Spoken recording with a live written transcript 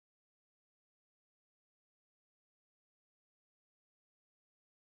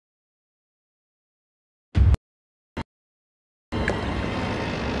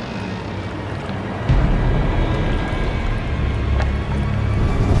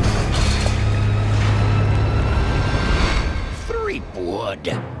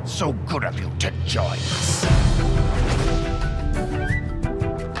good. So good of you to join us.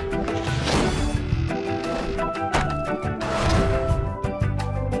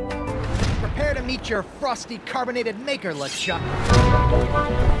 Prepare to meet your frosty carbonated maker, LeChuck.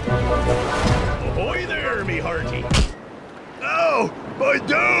 Ahoy there, me hearty. Oh, my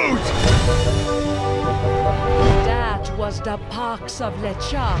dude! That was the pox of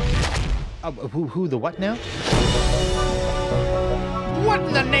LeChuck. Who the what now? What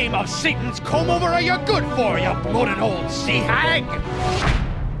in the name of Satan's comb-over are you good for, you bloated old sea hag?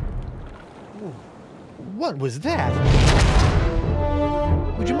 What was that?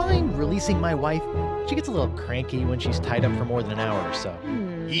 Would you mind releasing my wife? She gets a little cranky when she's tied up for more than an hour or so.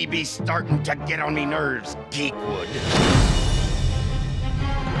 He be starting to get on me nerves, Geekwood.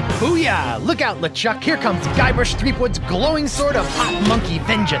 Booyah! Look out, LeChuck! Here comes Guybrush Threepwood's glowing sword of hot monkey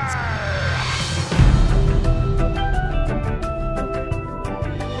vengeance!